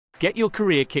Get your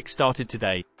career kick-started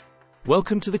today.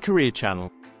 Welcome to the Career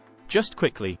Channel. Just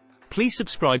quickly, please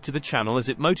subscribe to the channel as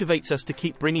it motivates us to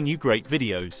keep bringing you great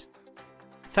videos.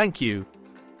 Thank you.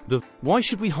 The "Why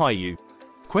should we hire you?"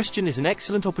 question is an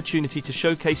excellent opportunity to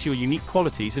showcase your unique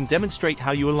qualities and demonstrate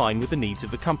how you align with the needs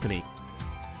of the company.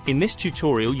 In this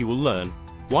tutorial you will learn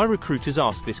why recruiters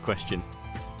ask this question.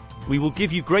 We will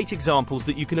give you great examples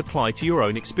that you can apply to your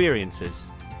own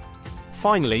experiences.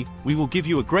 Finally, we will give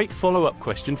you a great follow-up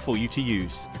question for you to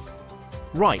use.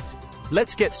 Right,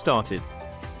 let's get started.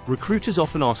 Recruiters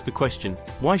often ask the question,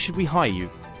 "Why should we hire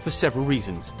you?" for several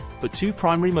reasons, but two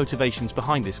primary motivations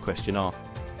behind this question are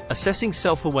assessing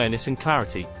self-awareness and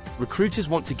clarity. Recruiters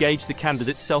want to gauge the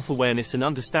candidate's self-awareness and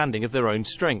understanding of their own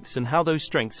strengths and how those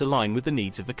strengths align with the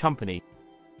needs of the company.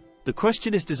 The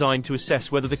question is designed to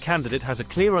assess whether the candidate has a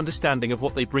clear understanding of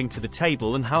what they bring to the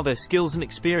table and how their skills and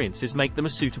experiences make them a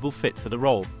suitable fit for the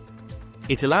role.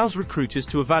 It allows recruiters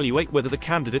to evaluate whether the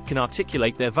candidate can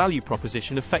articulate their value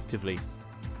proposition effectively.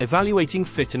 Evaluating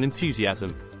fit and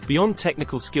enthusiasm. Beyond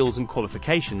technical skills and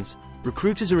qualifications,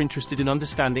 recruiters are interested in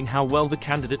understanding how well the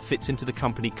candidate fits into the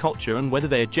company culture and whether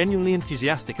they are genuinely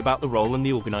enthusiastic about the role and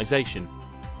the organization.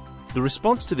 The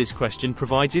response to this question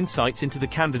provides insights into the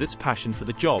candidate's passion for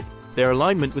the job, their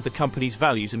alignment with the company's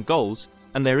values and goals,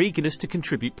 and their eagerness to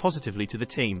contribute positively to the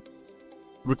team.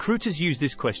 Recruiters use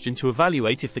this question to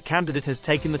evaluate if the candidate has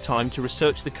taken the time to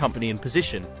research the company and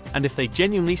position, and if they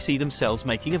genuinely see themselves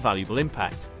making a valuable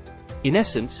impact. In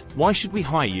essence, "Why should we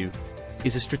hire you?"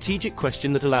 is a strategic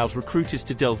question that allows recruiters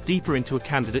to delve deeper into a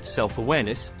candidate's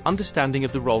self-awareness, understanding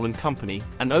of the role and company,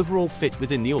 and overall fit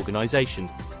within the organization.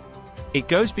 It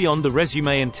goes beyond the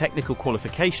resume and technical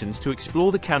qualifications to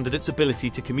explore the candidate's ability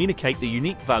to communicate the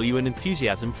unique value and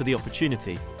enthusiasm for the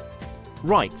opportunity.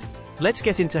 Right, let's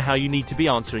get into how you need to be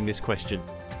answering this question.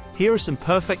 Here are some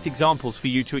perfect examples for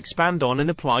you to expand on and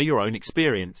apply your own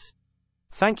experience.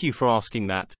 Thank you for asking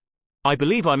that. I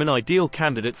believe I'm an ideal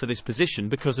candidate for this position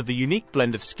because of the unique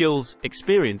blend of skills,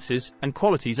 experiences, and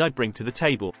qualities I bring to the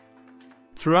table.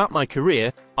 Throughout my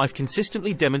career, I've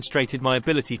consistently demonstrated my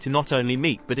ability to not only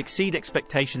meet but exceed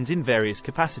expectations in various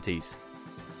capacities.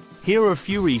 Here are a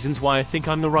few reasons why I think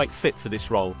I'm the right fit for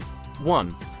this role.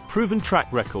 1. Proven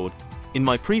track record. In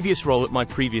my previous role at my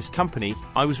previous company,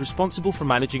 I was responsible for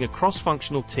managing a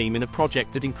cross-functional team in a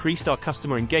project that increased our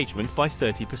customer engagement by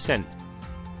 30%.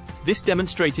 This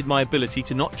demonstrated my ability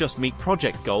to not just meet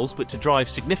project goals but to drive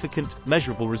significant,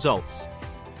 measurable results.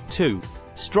 2.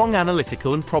 Strong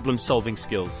analytical and problem-solving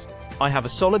skills. I have a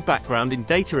solid background in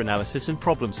data analysis and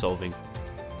problem-solving.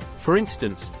 For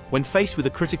instance, when faced with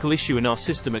a critical issue in our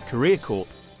system at Career Corp,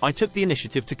 I took the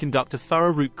initiative to conduct a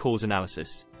thorough root cause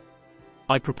analysis.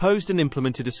 I proposed and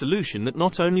implemented a solution that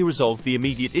not only resolved the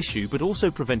immediate issue but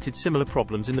also prevented similar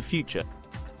problems in the future.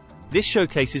 This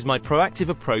showcases my proactive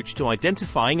approach to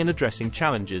identifying and addressing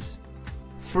challenges.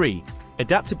 3.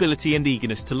 Adaptability and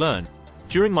eagerness to learn.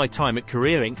 During my time at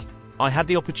Career Inc., I had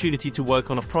the opportunity to work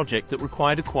on a project that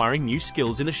required acquiring new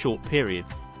skills in a short period.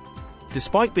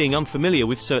 Despite being unfamiliar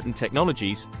with certain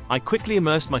technologies, I quickly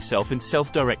immersed myself in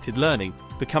self-directed learning,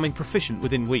 becoming proficient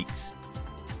within weeks.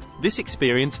 This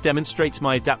experience demonstrates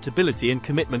my adaptability and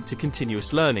commitment to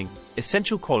continuous learning,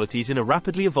 essential qualities in a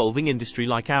rapidly evolving industry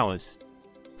like ours.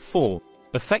 4.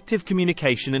 Effective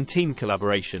communication and team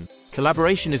collaboration.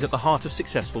 Collaboration is at the heart of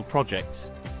successful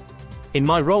projects. In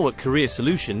my role at Career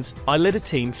Solutions, I led a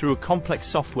team through a complex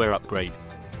software upgrade.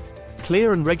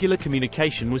 Clear and regular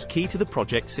communication was key to the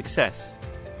project's success.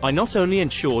 I not only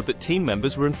ensured that team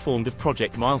members were informed of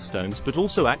project milestones but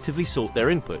also actively sought their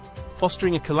input,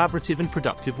 fostering a collaborative and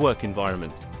productive work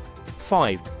environment.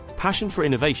 5. Passion for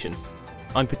innovation.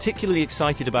 I'm particularly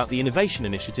excited about the innovation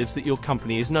initiatives that your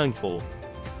company is known for.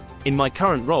 In my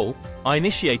current role, I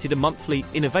initiated a monthly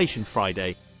Innovation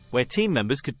Friday, where team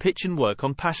members could pitch and work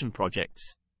on passion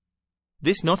projects.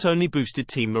 This not only boosted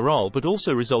team morale but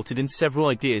also resulted in several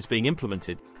ideas being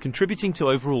implemented, contributing to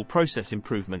overall process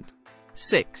improvement.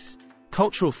 6.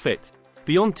 Cultural fit.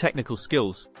 Beyond technical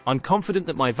skills, I'm confident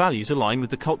that my values align with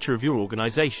the culture of your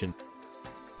organization.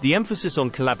 The emphasis on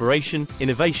collaboration,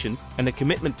 innovation, and a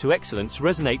commitment to excellence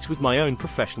resonates with my own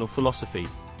professional philosophy.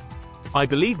 I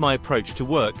believe my approach to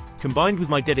work, combined with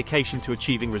my dedication to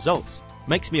achieving results,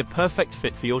 makes me a perfect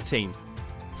fit for your team.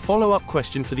 Follow-up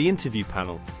question for the interview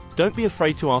panel. Don't be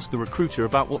afraid to ask the recruiter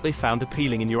about what they found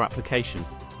appealing in your application.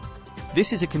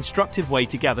 This is a constructive way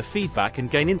to gather feedback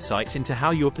and gain insights into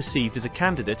how you are perceived as a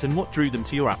candidate and what drew them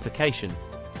to your application.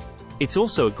 It's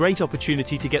also a great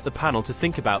opportunity to get the panel to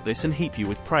think about this and heap you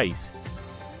with praise.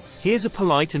 Here's a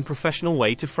polite and professional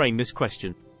way to frame this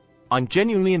question. I'm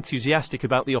genuinely enthusiastic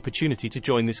about the opportunity to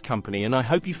join this company, and I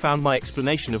hope you found my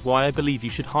explanation of why I believe you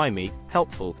should hire me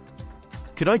helpful.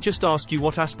 Could I just ask you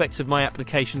what aspects of my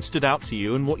application stood out to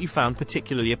you and what you found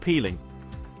particularly appealing?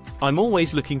 I'm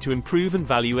always looking to improve and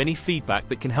value any feedback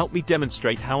that can help me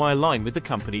demonstrate how I align with the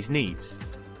company's needs.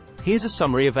 Here's a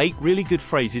summary of 8 really good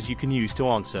phrases you can use to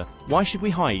answer, "Why should we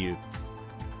hire you?"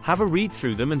 Have a read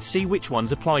through them and see which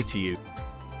ones apply to you.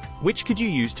 Which could you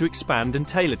use to expand and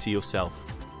tailor to yourself?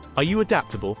 Are you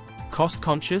adaptable,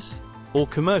 cost-conscious, or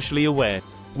commercially aware?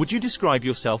 Would you describe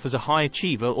yourself as a high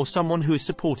achiever or someone who is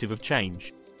supportive of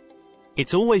change?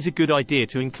 It's always a good idea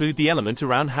to include the element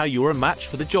around how you're a match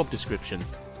for the job description.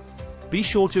 Be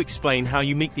sure to explain how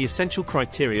you meet the essential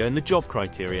criteria and the job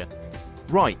criteria.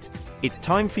 Right, it's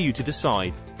time for you to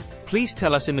decide. Please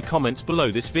tell us in the comments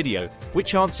below this video,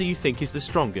 which answer you think is the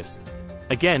strongest.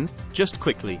 Again, just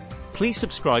quickly, please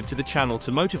subscribe to the channel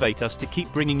to motivate us to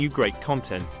keep bringing you great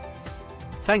content.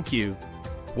 Thank you.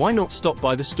 Why not stop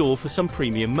by the store for some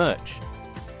premium merch?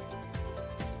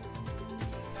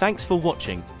 Thanks for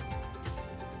watching.